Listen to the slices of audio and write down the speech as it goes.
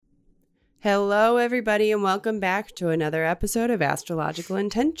Hello, everybody, and welcome back to another episode of Astrological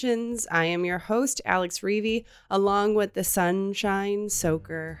Intentions. I am your host, Alex Reevy, along with the sunshine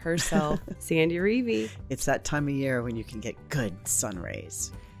soaker herself, Sandy Reevy. It's that time of year when you can get good sun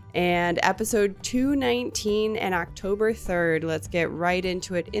rays. And episode 219 and October 3rd. Let's get right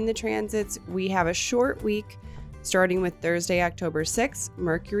into it. In the transits, we have a short week, starting with Thursday, October 6th,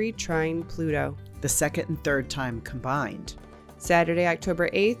 Mercury trine Pluto. The second and third time combined. Saturday, October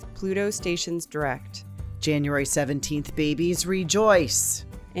 8th, Pluto stations direct. January 17th, babies rejoice.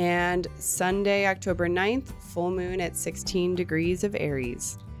 And Sunday, October 9th, full moon at 16 degrees of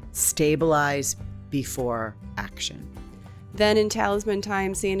Aries. Stabilize before action. Then in Talisman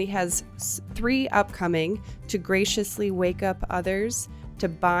time, Sandy has 3 upcoming: to graciously wake up others, to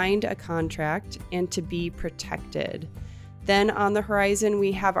bind a contract, and to be protected. Then on the horizon,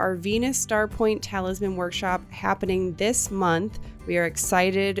 we have our Venus Star Point Talisman Workshop happening this month. We are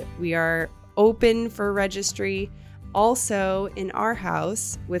excited. We are open for registry. Also, in our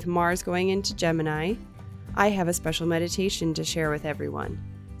house, with Mars going into Gemini, I have a special meditation to share with everyone.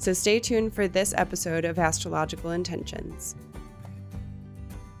 So stay tuned for this episode of Astrological Intentions.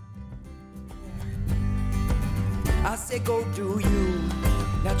 I say go do you.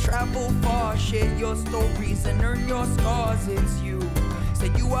 Now travel far, share your stories and earn your scars. It's you.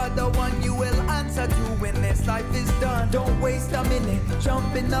 Say you are the one you will answer to when this life is done. Don't waste a minute,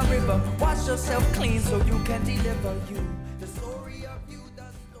 jump in the river. Wash yourself clean so you can deliver you. The story of you.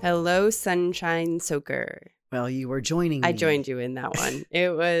 Hello, Sunshine Soaker. Well, you were joining me. I joined you in that one.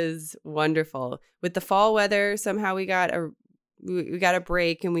 It was wonderful. With the fall weather, somehow we got a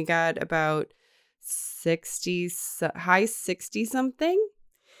break, and we got about 60, high 60 something.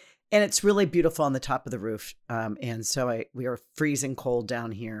 And it's really beautiful on the top of the roof. And so we are freezing cold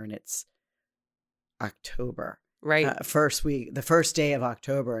down here, and it's October. Right. The first day of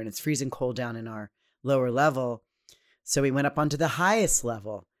October, and it's freezing cold down in our lower level. So we went up onto the highest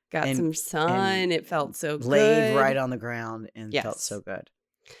level. Got some sun. It felt so good. Laid right on the ground and Yes. felt so good.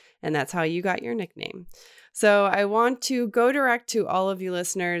 And that's how you got your nickname. So I want to go direct to all of you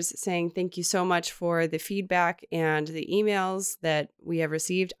listeners, saying thank you so much for the feedback and the emails that we have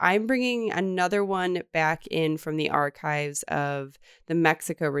received. I'm bringing another one back in from the archives of the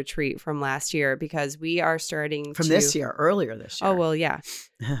Mexico retreat from last year, because we are starting earlier this year. Oh, well, yeah.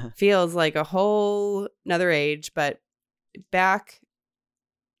 Feels like a whole nother age, but back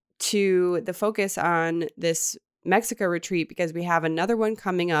to the focus on this Mexico retreat, because we have another one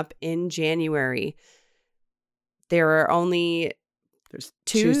coming up in January. There are only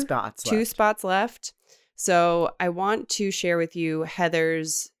two spots left. So I want to share with you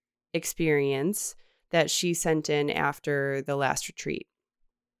Heather's experience that she sent in after the last retreat.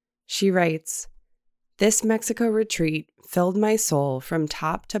 She writes, "This Mexico retreat filled my soul from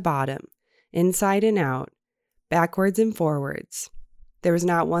top to bottom, inside and out, backwards and forwards. There was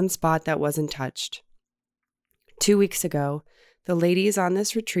not one spot that wasn't touched. 2 weeks ago, the ladies on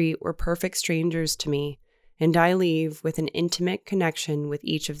this retreat were perfect strangers to me, and I leave with an intimate connection with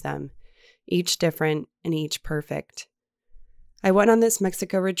each of them, each different and each perfect. I went on this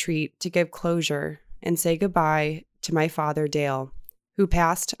Mexico retreat to give closure and say goodbye to my father, Dale, who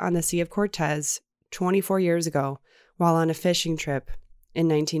passed on the Sea of Cortez 24 years ago while on a fishing trip in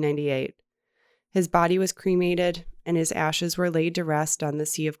 1998. His body was cremated and his ashes were laid to rest on the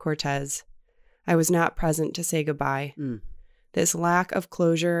Sea of Cortez. I was not present to say goodbye. This lack of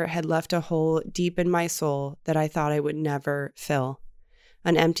closure had left a hole deep in my soul that I thought I would never fill.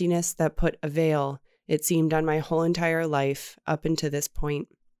 An emptiness that put a veil, it seemed, on my whole entire life up until this point.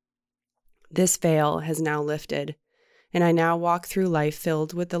 This veil has now lifted, and I now walk through life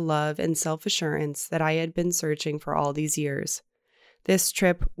filled with the love and self-assurance that I had been searching for all these years. This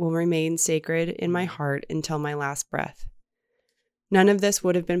trip will remain sacred in my heart until my last breath. None of this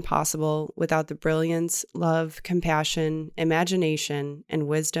would have been possible without the brilliance, love, compassion, imagination, and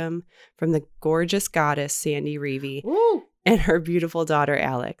wisdom from the gorgeous goddess Sandy Reevy and her beautiful daughter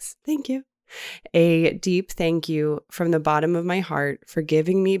Alex. Thank you. A deep thank you from the bottom of my heart for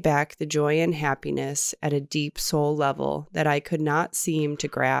giving me back the joy and happiness at a deep soul level that I could not seem to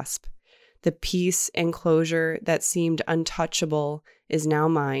grasp. The peace and closure that seemed untouchable is now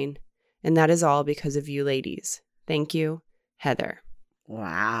mine, and that is all because of you ladies. Thank you, Heather."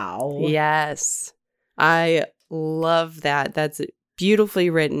 Wow. Yes. I love that. That's beautifully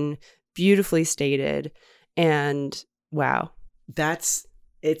written, beautifully stated, and wow.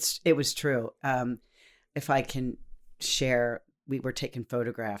 It was true. If I can share, we were taking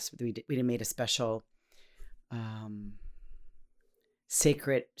photographs. We made a special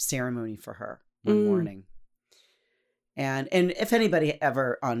sacred ceremony for her one morning. And if anybody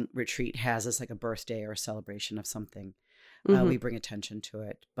ever on retreat has this like a birthday or a celebration of something, we bring attention to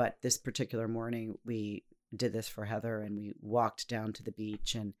it. But this particular morning, we did this for Heather, and we walked down to the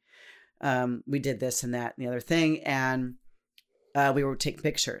beach, and we did this and that and the other thing, and we were taking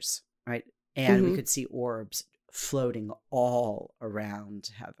pictures, right? And we could see orbs floating all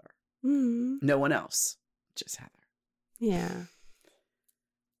around Heather. No one else, just Heather. Yeah.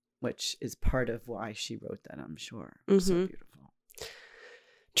 Which is part of why she wrote that, I'm sure. So beautiful.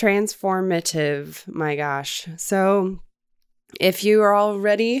 Transformative, my gosh. So if you are all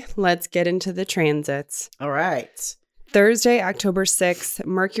ready, let's get into the transits. All right. Thursday, October 6th,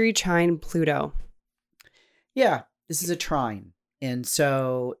 Mercury trine Pluto. Yeah, this is a trine. And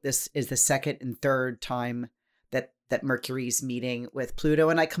so this is the second and third time that Mercury's meeting with Pluto.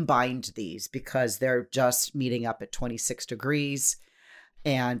 And I combined these because they're just meeting up at 26 degrees.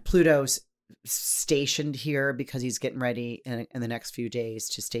 And Pluto's stationed here because he's getting ready in the next few days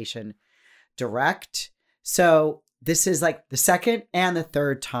to station direct. So this is like the second and the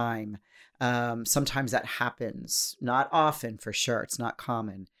third time. Sometimes that happens. Not often, for sure. It's not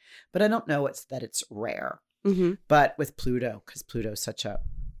common. But I don't know that it's rare. But with Pluto, because Pluto's such a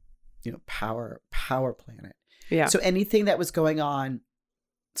power planet. Yeah. So anything that was going on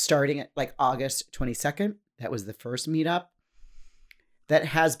starting at like August 22nd, that was the first meetup, that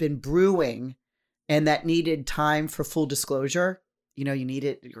has been brewing and that needed time for full disclosure. You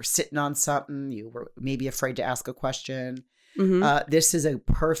were sitting on something, you were maybe afraid to ask a question. This is a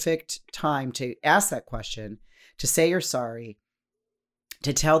perfect time to ask that question, to say you're sorry,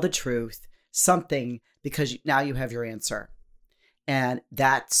 to tell the truth, something, because now you have your answer. And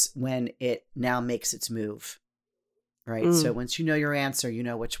that's when it now makes its move, right? So once you know your answer, you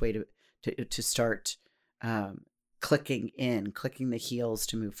know which way to start clicking the heels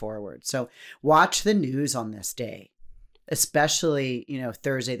to move forward. So watch the news on this day, especially,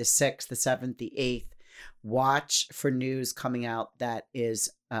 Thursday, the 6th, the 7th, the 8th. Watch for news coming out that is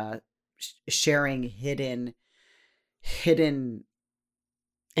sharing hidden.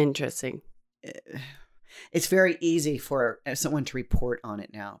 Interesting. It's very easy for someone to report on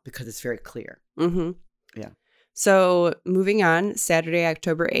it now because it's very clear. Yeah. So moving on, Saturday,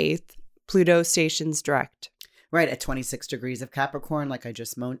 October 8th, Pluto stations direct. Right, at 26 degrees of Capricorn, like I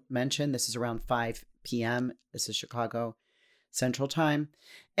just mentioned. This is around 5 p.m. This is Chicago Central Time.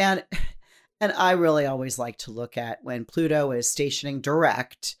 And I really always like to look at when Pluto is stationing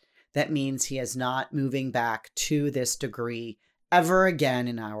direct, that means he is not moving back to this degree ever again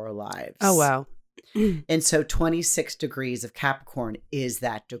in our lives. Oh, wow. And so 26 degrees of Capricorn is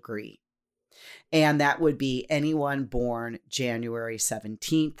that degree. And that would be anyone born January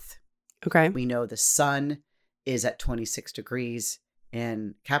 17th. Okay. We know the sun is at 26 degrees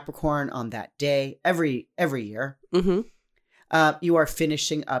in Capricorn on that day every year. You are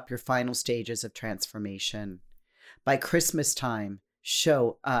finishing up your final stages of transformation. By Christmas time,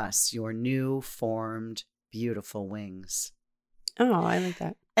 show us your new formed, beautiful wings. Oh, I like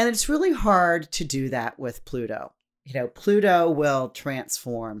that. And it's really hard to do that with Pluto. Pluto will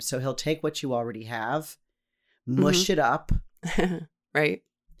transform. So he'll take what you already have, mush it up. Right.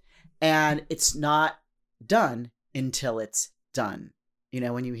 And it's not done until it's done.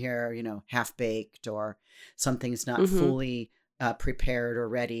 When you hear, half baked or something's not fully prepared or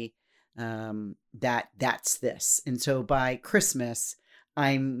ready, that's this. And so by Christmas,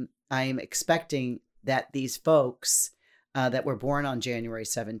 I'm expecting that these folks that were born on January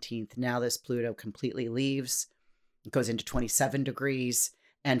 17th, now this Pluto completely leaves, goes into 27 degrees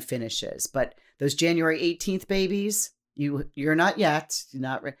and finishes. But those January 18th babies, you're not yet.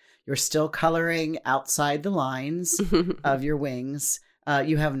 You're still coloring outside the lines of your wings.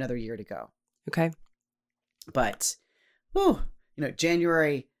 You have another year to go. Okay. But,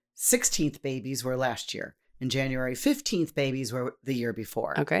 January 16th babies were last year, and January 15th babies were the year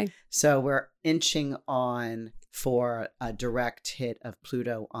before. Okay. So we're inching on for a direct hit of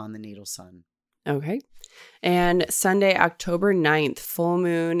Pluto on the natal sun. Okay. And Sunday, October 9th, full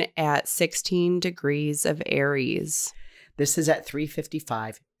moon at 16 degrees of Aries. This is at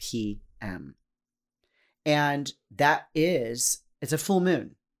 3:55 p.m. And it's a full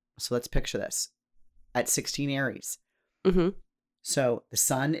moon. So let's picture this at 16 Aries. So the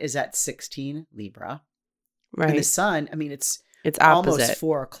sun is at 16 Libra. Right. And the sun, it's opposite. Almost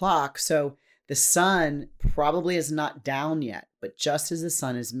 4 o'clock. So the sun probably is not down yet, but just as the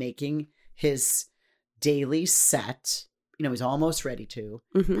sun is making his daily set, he's almost ready to,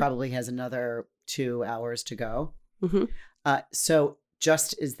 probably has another 2 hours to go. So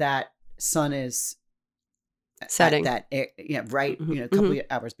just as that sun is setting, a couple of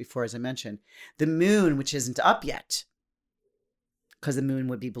hours before, as I mentioned, the moon, which isn't up yet, because the moon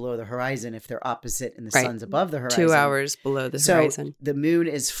would be below the horizon if they're opposite and the Right. sun's above the horizon. 2 hours below the So horizon. the moon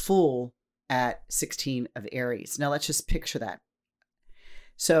is full at 16 of Aries. Now let's just picture that.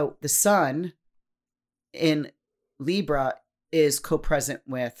 So the sun in Libra is co-present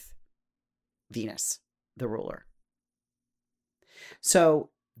with Venus, the ruler. So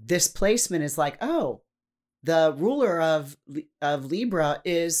this placement is like, oh, the ruler of Libra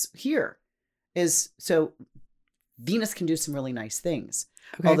is here. So Venus can do some really nice things.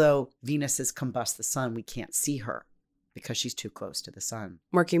 Okay. Although Venus has combust the sun, we can't see her because she's too close to the sun.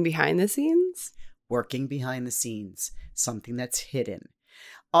 Working behind the scenes? Working behind the scenes, something that's hidden.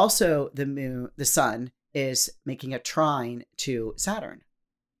 Also, the sun is making a trine to Saturn,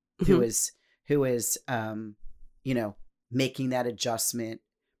 who is making that adjustment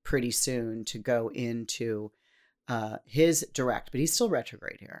pretty soon to go into his direct, but he's still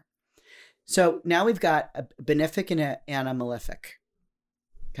retrograde here. So now we've got a benefic and a malefic.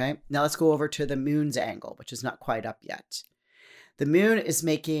 Okay, now let's go over to the moon's angle, which is not quite up yet. The moon is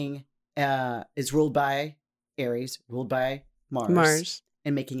is ruled by Aries, ruled by Mars,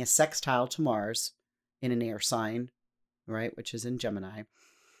 and making a sextile to Mars in an air sign, right, which is in Gemini.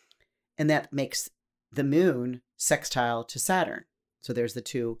 And that makes the moon sextile to Saturn. So there's the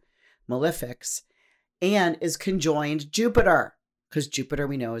two malefics, and is conjoined Jupiter, because Jupiter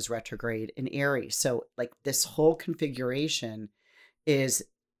we know is retrograde in Aries. So like this whole configuration is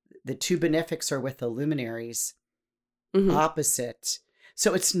the two benefics are with the luminaries opposite.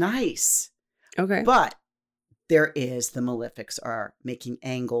 So it's nice. Okay. But the malefics are making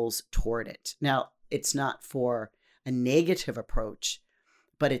angles toward it. Now, it's not for a negative approach,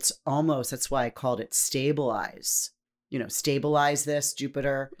 but it's almost, that's why I called it stabilize. Stabilize this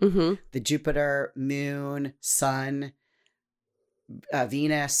Jupiter, the Jupiter, moon, sun,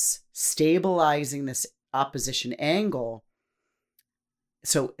 Venus, stabilizing this opposition angle.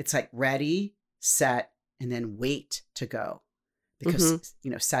 So it's like ready, set, and then wait to go. Because,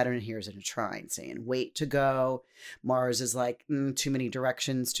 Saturn here is in a trine saying, wait to go. Mars is like, too many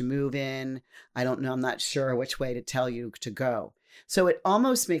directions to move in. I don't know. I'm not sure which way to tell you to go. So it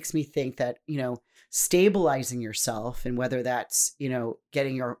almost makes me think that, stabilizing yourself, and whether that's,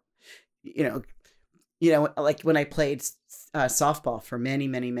 getting your, like when I played softball for many,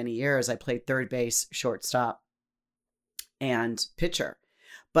 many, many years, I played third base, shortstop, and pitcher.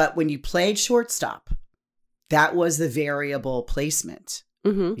 But when you played shortstop, that was the variable placement,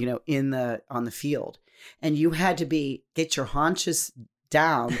 on the field. And you had to get your haunches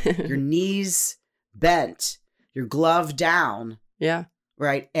down, your knees bent, your glove down. Yeah.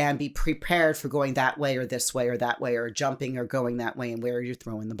 Right. And be prepared for going that way or this way or that way, or jumping or going that way, and where you're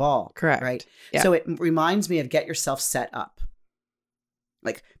throwing the ball. Correct. Right. Yeah. So it reminds me of get yourself set up.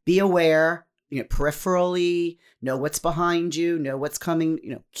 Like be aware, peripherally, know what's behind you, know what's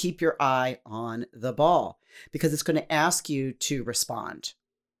coming, keep your eye on the ball, because it's going to ask you to respond.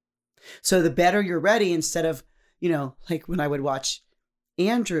 So the better you're ready, instead of, like when I would watch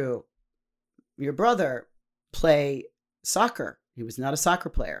Andrew, your brother, play soccer, he was not a soccer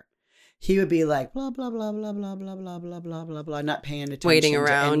player. He would be like, blah, blah, blah, blah, blah, blah, blah, blah, blah, blah, blah, not paying attention waiting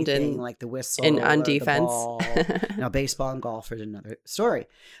around to anything, and like the whistle and on or defense. The ball. Now, baseball and golf is another story.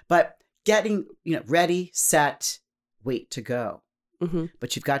 But getting, ready, set, wait to go.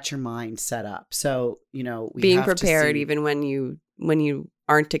 But you've got your mind set up. So, we being have prepared to see, even when you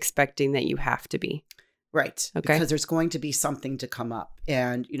aren't expecting that you have to be. Right. Okay. Because there's going to be something to come up.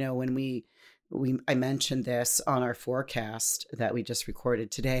 And, when I mentioned this on our forecast that we just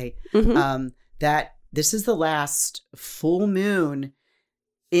recorded today, that this is the last full moon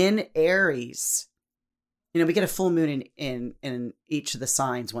in Aries. We get a full moon in each of the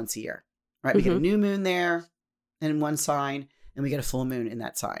signs once a year, right? We get a new moon there in one sign, and we get a full moon in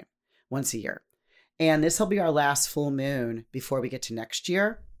that sign once a year. And this will be our last full moon before we get to next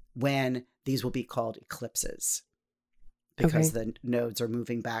year, when these will be called eclipses, because the nodes are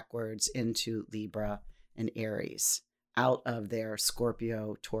moving backwards into Libra and Aries, out of their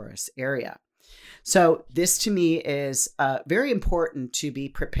Scorpio Taurus area. So this to me is very important to be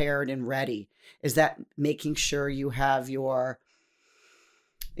prepared and ready. Is that making sure you have your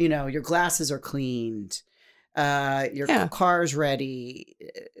glasses are cleaned, your car's ready,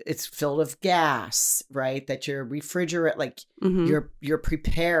 it's filled with gas, right? That your refrigerator, like you're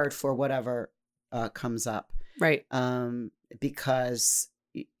prepared for whatever comes up. Right. Because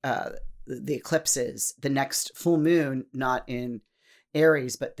the eclipses, the next full moon, not in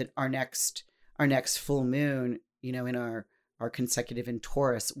Aries, but our next full moon, in our consecutive in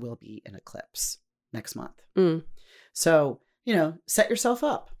Taurus, will be an eclipse next month. So, set yourself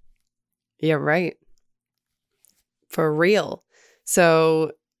up. Yeah, right. For real.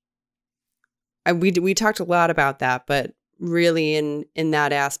 So we talked a lot about that, but really in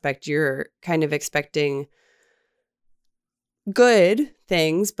that aspect, you're kind of expecting good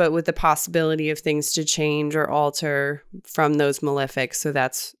things, but with the possibility of things to change or alter from those malefics. So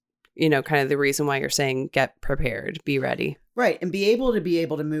that's, kind of the reason why you're saying get prepared, be ready. Right. And be able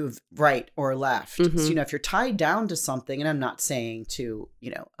to move right or left. Mm-hmm. So, if you're tied down to something, and I'm not saying to,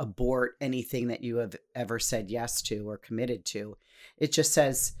 abort anything that you have ever said yes to or committed to, it just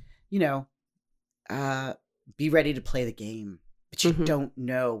says, be ready to play the game, but you don't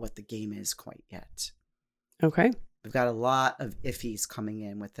know what the game is quite yet. Okay. We've got a lot of iffies coming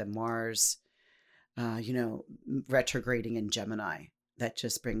in with the Mars, retrograding in Gemini. That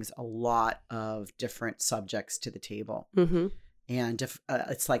just brings a lot of different subjects to the table. Mm-hmm. And if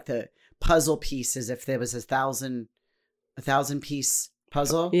it's like the puzzle pieces, if there was a thousand piece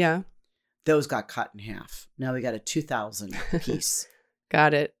puzzle, yeah, those got cut in half. Now we got a 2,000 piece.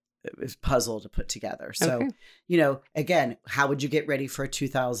 Got it. Puzzle to put together. So, okay. Again, how would you get ready for a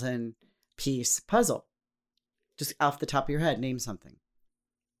 2,000 piece puzzle? Just off the top of your head, name something.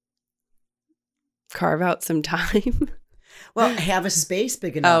 Carve out some time. Well, have a space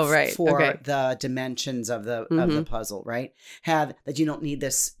big enough for okay. the dimensions of the puzzle, right? Have that you don't need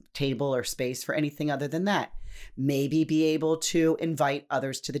this table or space for anything other than that. Maybe be able to invite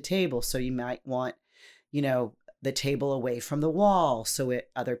others to the table. So you might want, the table away from the wall so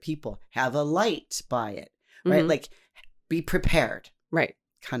other people have a light by it, right? Mm-hmm. Like be prepared. Right.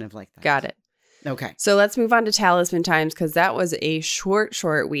 Kind of like that. Got it. Okay. So let's move on to talisman times, because that was a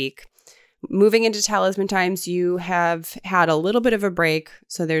short week. Moving into talisman times, you have had a little bit of a break,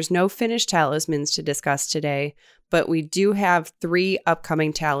 so there's no finished talismans to discuss today, but we do have 3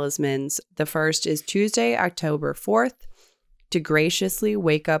 upcoming talismans. The first is Tuesday, October 4th, to graciously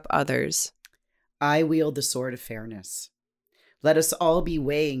wake up others. I wield the sword of fairness. Let us all be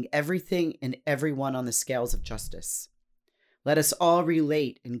weighing everything and everyone on the scales of justice. Let us all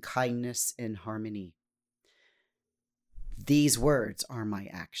relate in kindness and harmony. These words are my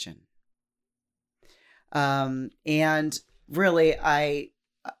action. And really, I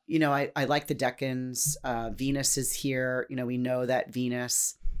like the decans. Venus is here. We know that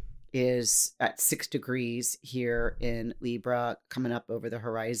Venus is at 6 degrees here in Libra, coming up over the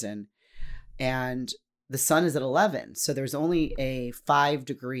horizon. And the sun is at 11. So there's only a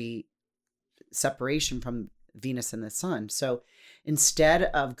 5-degree separation from Venus and the sun. So instead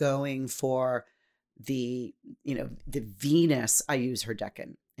of going for the Venus, I use her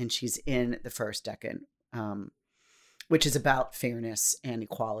decan, and she's in the first decan. Which is about fairness and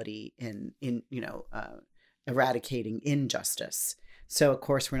equality in eradicating injustice. So, of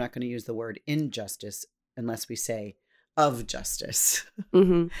course, we're not going to use the word injustice unless we say of justice.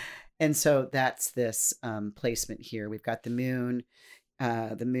 Mm-hmm. And so that's this placement here. We've got the moon.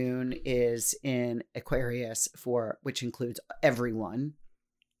 The moon is in Aquarius, which includes everyone.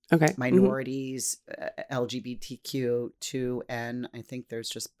 Okay. Minorities, LGBTQ, 2N. I think there's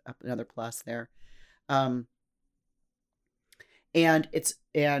just another plus there. And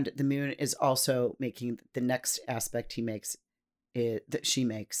the moon is also making the next aspect she makes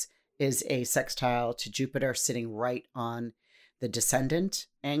is a sextile to Jupiter, sitting right on the descendant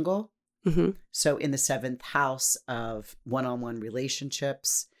angle. Mm-hmm. So in the 7th house of one-on-one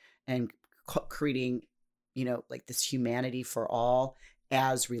relationships and creating, like this humanity for all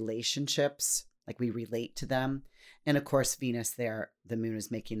as relationships, like we relate to them. And of course, Venus there, the moon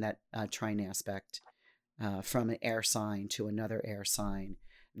is making that trine aspect. From an air sign to another air sign,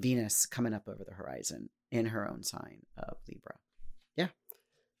 Venus coming up over the horizon in her own sign of Libra. Yeah.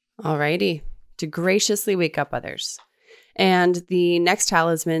 All righty. To graciously wake up others. And the next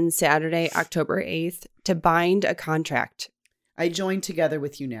talisman, Saturday, October 8th, to bind a contract. I join together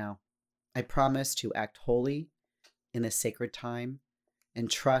with you now. I promise to act wholly in the sacred time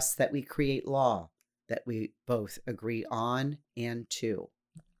and trust that we create law that we both agree on and to.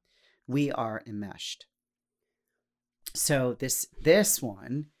 We are enmeshed. So this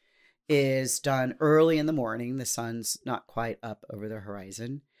one is done early in the morning. The sun's not quite up over the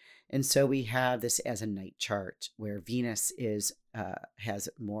horizon. And so we have this as a night chart where Venus has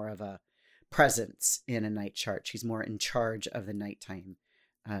more of a presence in a night chart. She's more in charge of the nighttime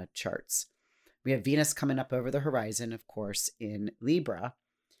charts. We have Venus coming up over the horizon, of course, in Libra.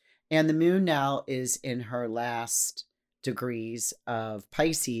 And the moon now is in her last degrees of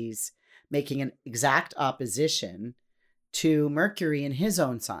Pisces, making an exact opposition to Mercury in his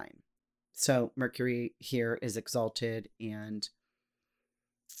own sign. So Mercury here is exalted and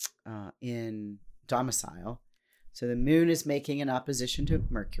in domicile. So the moon is making an opposition to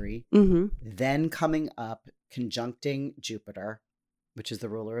Mercury, then coming up, conjuncting Jupiter which is the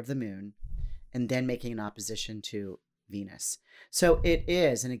ruler of the moon, and then making an opposition to Venus. So it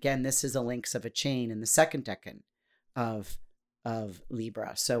is, and again, this is a links of a chain in the second decan of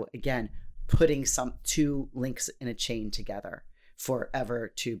Libra. So again, putting two links in a chain together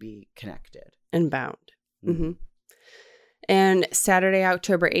forever to be connected and bound. Mm-hmm. And Saturday,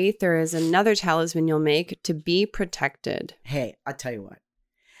 October 8th, there is another talisman you'll make to be protected. Hey, I'll tell you what.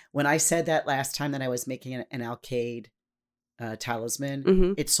 When I said that last time that I was making an Alkaid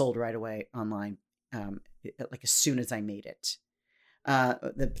talisman, it sold right away online, like as soon as I made it.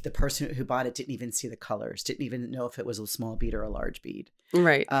 The person who bought it didn't even see the colors, didn't even know if it was a small bead or a large bead.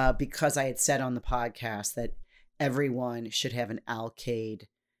 Right. Because I had said on the podcast that everyone should have an Alkaid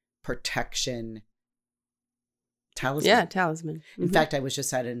protection talisman. Yeah, talisman. Mm-hmm. In fact, I was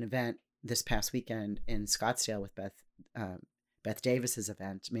just at an event this past weekend in Scottsdale with Beth Davis's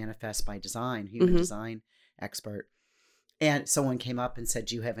event, Manifest by Design, human design expert. And someone came up and said,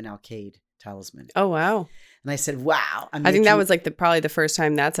 "Do you have an Alkaid talisman?" Oh, wow. And I said, wow. I think that was like probably the first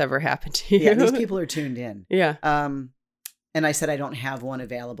time that's ever happened to you. Yeah, these people are tuned in. Yeah. And I said, I don't have one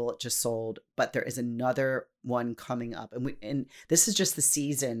available. It just sold, but there is another one coming up. And this is just the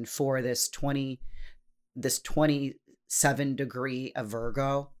season for this 27 degree of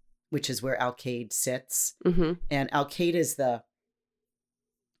Virgo, which is where Alkaid sits. Mm-hmm. And Alkaid is the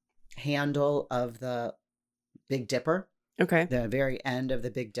handle of the Big Dipper. Okay. The very end of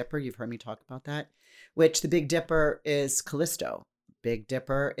the Big Dipper. You've heard me talk about that, which the Big Dipper is Callisto. Big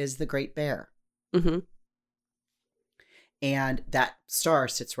Dipper is the Great Bear. Mm-hmm. And that star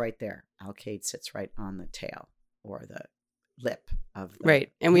sits right there. Alkaid sits right on the tail or the lip of the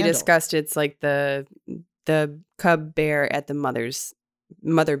right. And handle. We discussed it's like the cub bear at the mother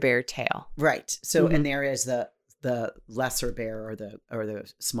bear tail. Right. So and there is the lesser bear or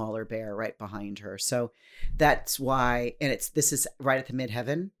the smaller bear right behind her. So that's why, and this is right at the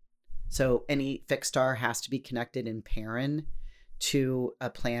midheaven. So any fixed star has to be connected in Perrin to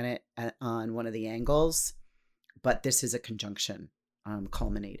a planet on one of the angles. But this is a conjunction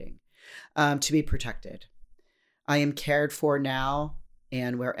culminating to be protected. I am cared for now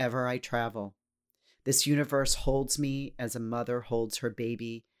and wherever I travel. This universe holds me as a mother holds her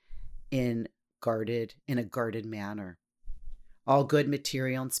baby in a guarded manner. All good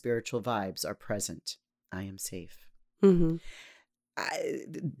material and spiritual vibes are present. I am safe. Mm-hmm.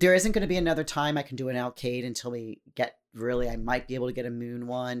 There isn't going to be another time I can do an Alkaid until we get I might be able to get a moon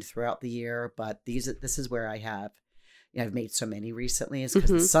one throughout the year, but this is where I've made so many recently is because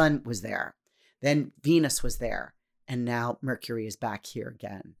the sun was there, then Venus was there, and now Mercury is back here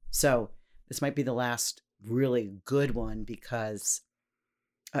again. So this might be the last really good one because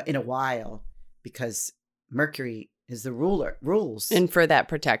in a while, because Mercury is the rules. And for that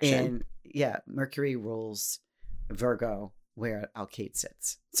protection. And Mercury rules Virgo where Alkaid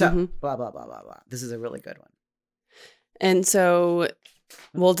sits. So blah, blah, blah, blah, blah. This is a really good one. And so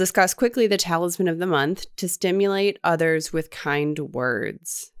we'll discuss quickly the talisman of the month to stimulate others with kind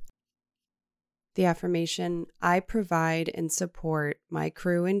words. The affirmation, I provide and support my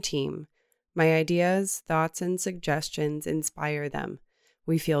crew and team. My ideas, thoughts, and suggestions inspire them.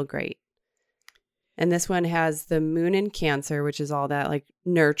 We feel great. And this one has the moon in Cancer, which is all that like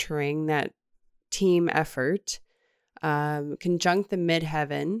nurturing, that team effort, conjunct the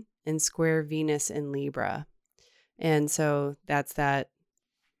midheaven and square Venus in Libra. And so that's that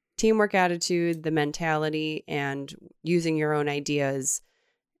teamwork attitude, the mentality, and using your own ideas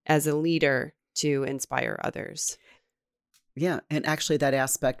as a leader to inspire others. Yeah. And actually that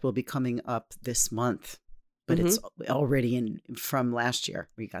aspect will be coming up this month, but it's already from last year.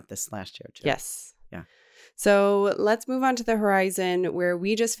 We got this last year too. Yes. Yeah. So let's move on to the horizon, where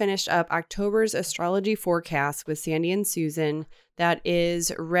we just finished up October's astrology forecast with Sandy and Susan. That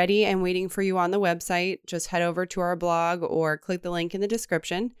is ready and waiting for you on the website. Just head over to our blog or click the link in the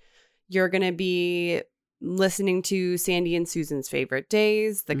description. You're going to be listening to Sandy and Susan's favorite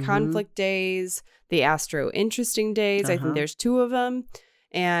days, the conflict days, the astro interesting days. I think there's 2 of them,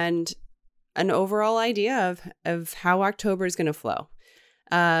 and an overall idea of how October is going to flow.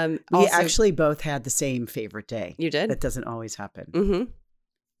 We actually both had the same favorite day. You did? That doesn't always happen. Mm-hmm.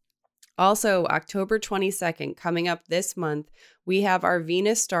 Also, October 22nd, coming up this month, we have our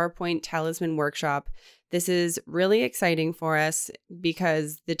Venus Star Point Talisman Workshop. This is really exciting for us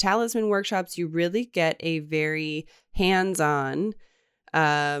because the Talisman Workshops, you really get a very hands-on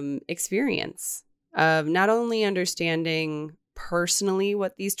experience of not only understanding personally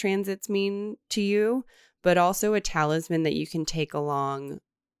what these transits mean to you, but also a talisman that you can take along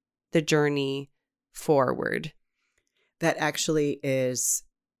the journey forward. That actually is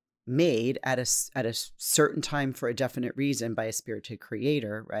made at a certain time for a definite reason by a spirited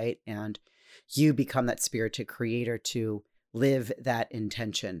creator, right? And you become that spirited creator to live that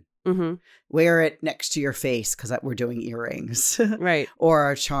intention. Mm-hmm. Wear it next to your face because we're doing earrings. Right.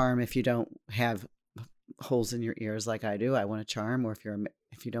 Or a charm if you don't have holes in your ears like I do. I want a charm. Or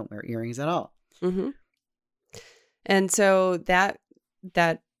if you don't wear earrings at all. Mm-hmm. And so that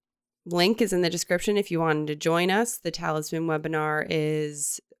link is in the description if you wanted to join us. The Talisman webinar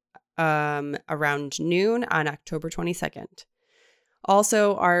is around noon on October 22nd.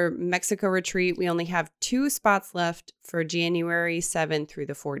 Also, our Mexico retreat, we only have 2 spots left for January 7th through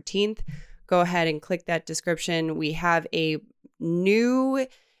the 14th. Go ahead and click that description. We have a new,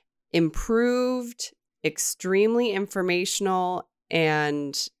 improved, extremely informational,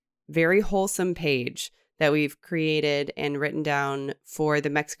 and very wholesome page that we've created and written down for the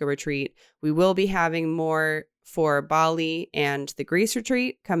Mexico retreat. We will be having more for Bali and the Greece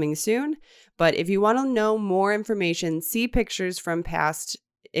retreat coming soon. But if you want to know more information, see pictures from past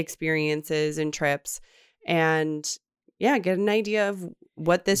experiences and trips, and get an idea of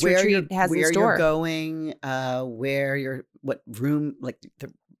what this retreat has in store. Where you're going, what room, like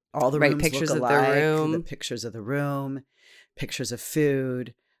all the rooms pictures look of alike, the room, the pictures of the room, pictures of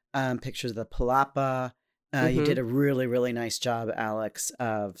food, pictures of the palapa. You did a really, really nice job, Alex,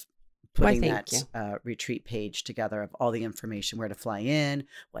 of putting that retreat page together of all the information, where to fly in,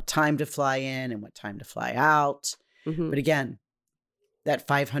 what time to fly in, and what time to fly out. Mm-hmm. But again, that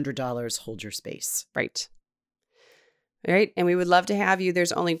 $500 holds your space. Right. All right. And we would love to have you.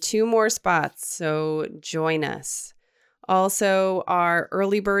 There's only 2 more spots, so join us. Also, our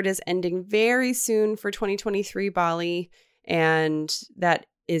early bird is ending very soon for 2023 Bali, and that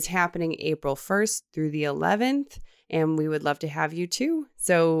is happening April 1st through the 11th, and we would love to have you too.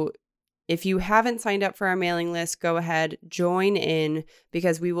 So if you haven't signed up for our mailing list, go ahead, join in,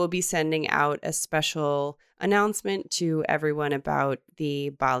 because we will be sending out a special announcement to everyone about the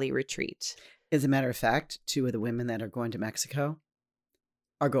Bali retreat. As a matter of fact, 2 of the women that are going to Mexico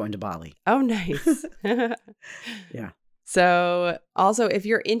are going to Bali. Oh, nice. Yeah. So also, if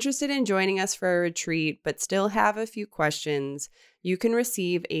you're interested in joining us for a retreat but still have a few questions, you can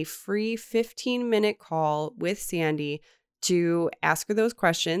receive a free 15-minute call with Sandy to ask her those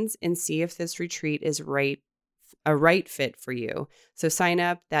questions and see if this retreat is a right fit for you. So sign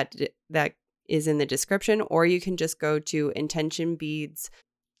up. That is in the description, or you can just go to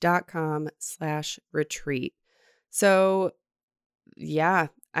intentionbeads.com/retreat. So yeah,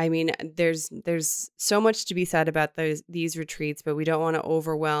 I mean, there's so much to be said about these retreats, but we don't want to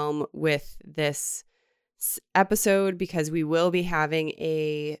overwhelm with this episode, because we will be having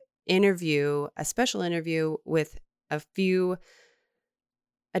a special interview with a few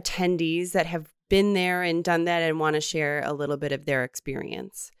attendees that have been there and done that and want to share a little bit of their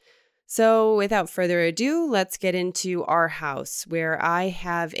experience. So without further ado, let's get into our house, where I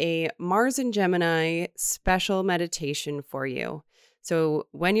have a Mars and Gemini special meditation for you. So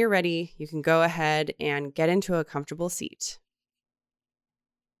when you're ready, you can go ahead and get into a comfortable seat.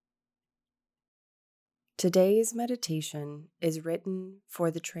 Today's meditation is written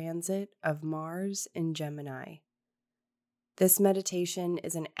for the transit of Mars in Gemini. This meditation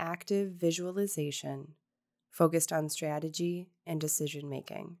is an active visualization focused on strategy and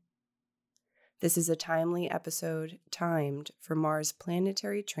decision-making. This is a timely episode timed for Mars'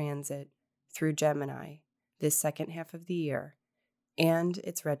 planetary transit through Gemini this second half of the year and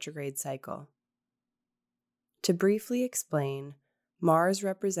its retrograde cycle. To briefly explain, Mars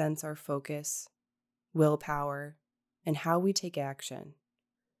represents our focus, willpower, and how we take action.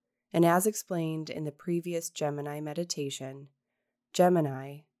 And as explained in the previous Gemini meditation,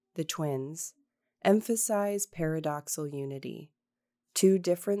 Gemini, the twins, emphasize paradoxal unity, 2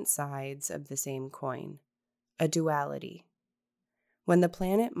 different sides of the same coin, a duality. When the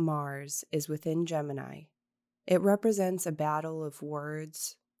planet Mars is within Gemini, it represents a battle of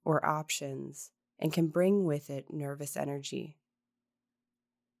words or options and can bring with it nervous energy.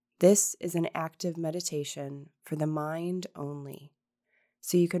 This is an active meditation for the mind only,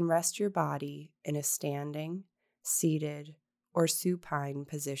 so you can rest your body in a standing, seated, or supine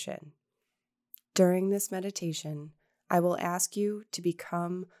position. During this meditation, I will ask you to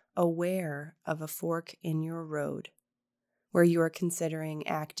become aware of a fork in your road, where you are considering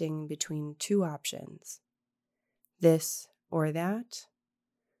acting between 2 options, this or that,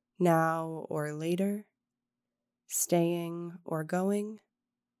 now or later, staying or going,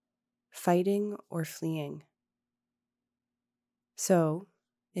 fighting or fleeing. So,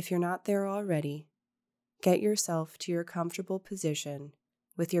 if you're not there already, get yourself to your comfortable position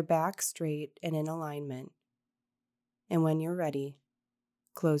with your back straight and in alignment. And when you're ready,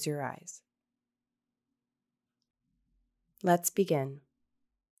 close your eyes. Let's begin.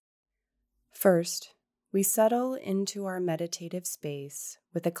 First, we settle into our meditative space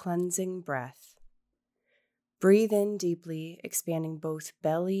with a cleansing breath. Breathe in deeply, expanding both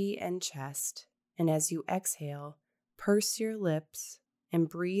belly and chest, and as you exhale, purse your lips and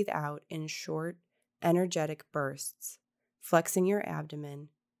breathe out in short, energetic bursts, flexing your abdomen.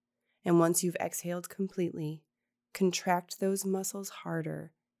 And once you've exhaled completely, contract those muscles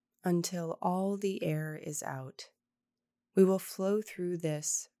harder until all the air is out. We will flow through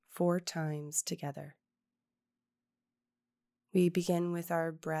this 4 times together. We begin with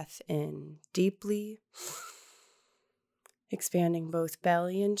our breath in deeply, expanding both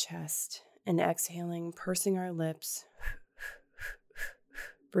belly and chest, and exhaling, pursing our lips,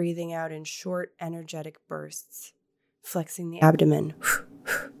 breathing out in short, energetic bursts, flexing the abdomen.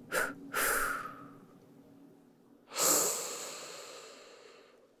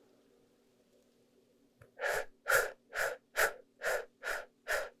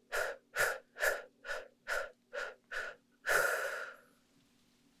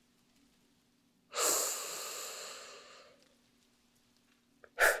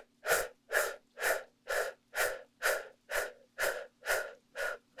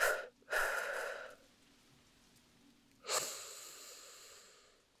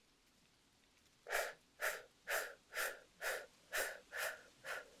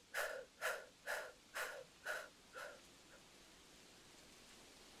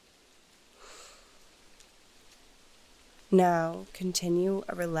 Now, continue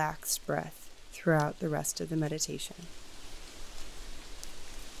a relaxed breath throughout the rest of the meditation.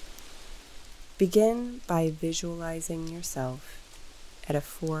 Begin by visualizing yourself at a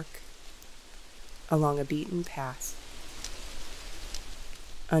fork along a beaten path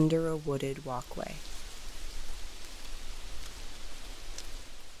under a wooded walkway.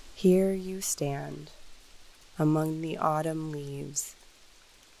 Here you stand among the autumn leaves,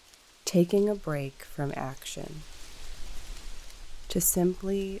 taking a break from action to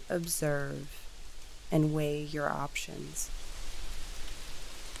simply observe and weigh your options.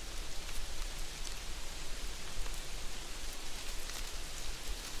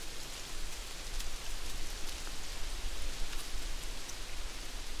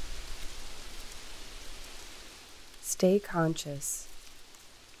 Stay conscious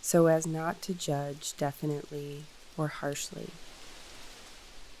so as not to judge definitely or harshly,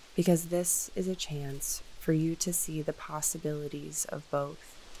 because this is a chance for you to see the possibilities of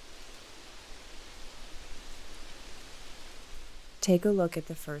both. Take a look at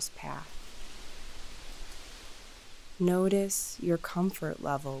the first path. Notice your comfort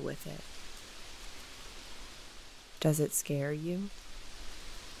level with it. Does it scare you?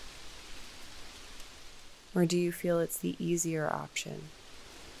 Or do you feel it's the easier option?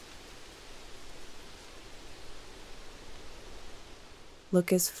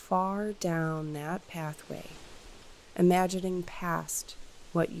 Look as far down that pathway, imagining past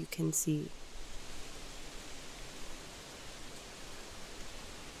what you can see.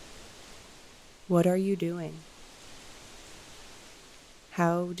 What are you doing?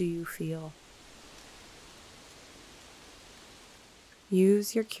 How do you feel?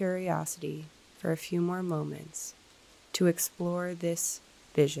 Use your curiosity for a few more moments to explore this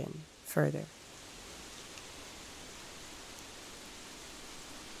vision further.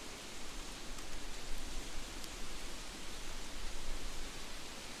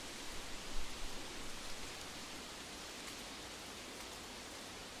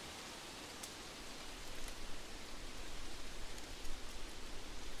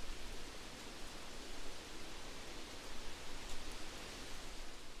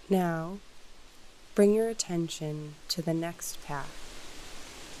 Now, bring your attention to the next path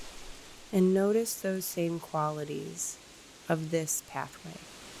and notice those same qualities of this pathway.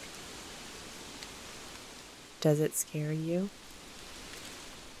 Does it scare you?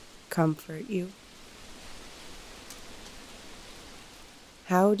 Comfort you?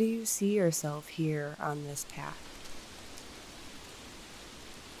 How do you see yourself here on this path?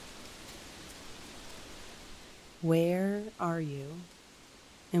 Where are you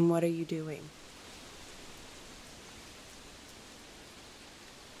and what are you doing?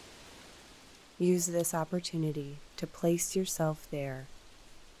 Use this opportunity to place yourself there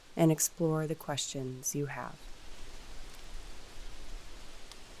and explore the questions you have.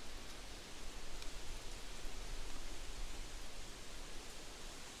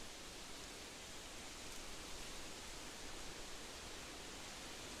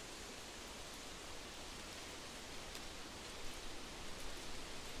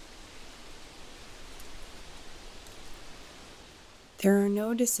 There are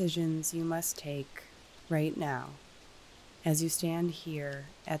no decisions you must take right now as you stand here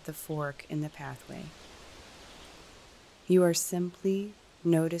at the fork in the pathway. You are simply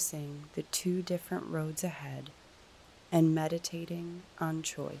noticing the two different roads ahead and meditating on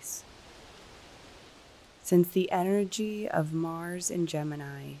choice. Since the energy of Mars and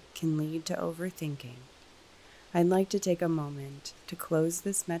Gemini can lead to overthinking, I'd like to take a moment to close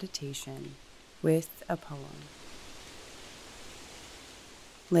this meditation with a poem.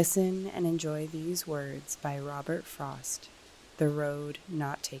 Listen and enjoy these words by Robert Frost, The Road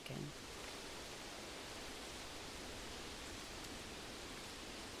Not Taken.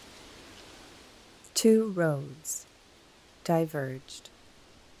 Two roads diverged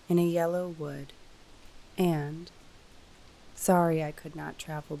in a yellow wood, and sorry I could not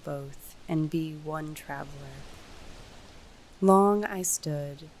travel both and be one traveler. Long I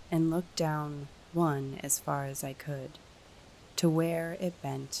stood and looked down one as far as I could, to where it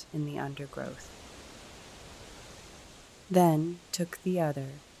bent in the undergrowth. Then took the other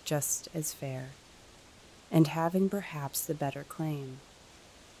just as fair, and having perhaps the better claim,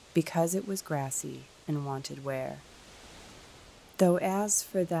 because it was grassy and wanted wear. Though as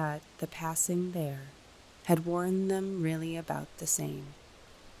for that, the passing there had worn them really about the same,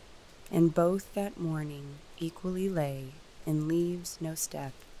 and both that morning equally lay in leaves no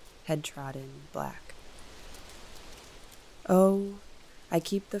step had trodden black. Oh, I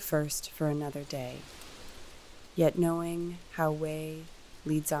keep the first for another day, yet knowing how way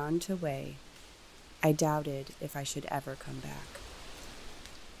leads on to way, I doubted if I should ever come back.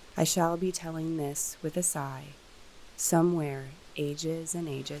 I shall be telling this with a sigh, somewhere ages and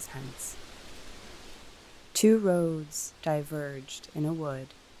ages hence. Two roads diverged in a wood,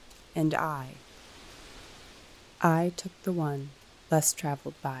 and I took the one less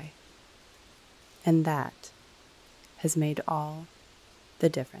traveled by, and that has made all the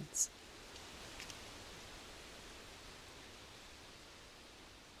difference.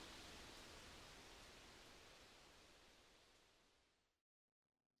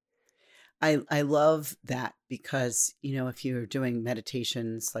 I love that because, you know, if you're doing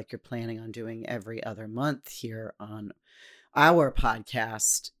meditations like you're planning on doing every other month here on our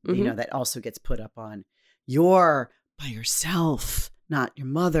podcast, you know, that also gets put up on your by yourself, not your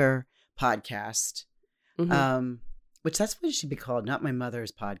mother podcast, which that's what it should be called, not my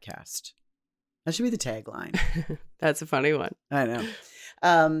mother's podcast. That should be the tagline. That's a funny one. I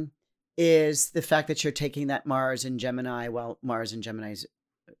know. Is the fact that you're taking that Mars and Gemini, well, Mars and Gemini's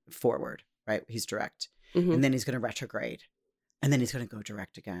forward, right? He's direct. And then he's going to retrograde. And then he's going to go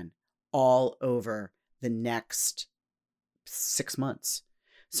direct again all over the next 6 months.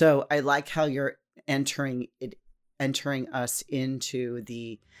 So I like how you're entering us into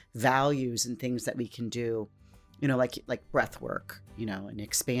the values and things that we can do, you know, like breath work, you know, and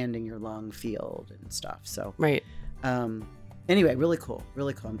expanding your lung field and stuff. So, right. Anyway, really cool.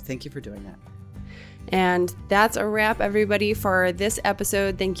 Really cool. Thank you for doing that. And that's a wrap, everybody, for this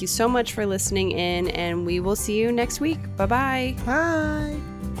episode. Thank you so much for listening in, and we will see you next week. Bye-bye. Bye.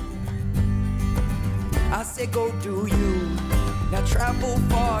 I say go do you. Now travel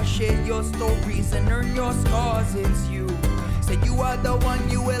far, share your stories and earn your scars. It's you. Say you are the one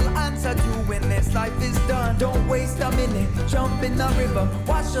you will answer to when this life is done. Don't waste a minute, jump in the river.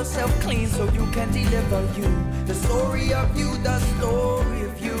 Wash yourself clean so you can deliver you. The story of you, the story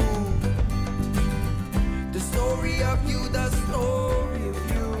of you. The story of you, the story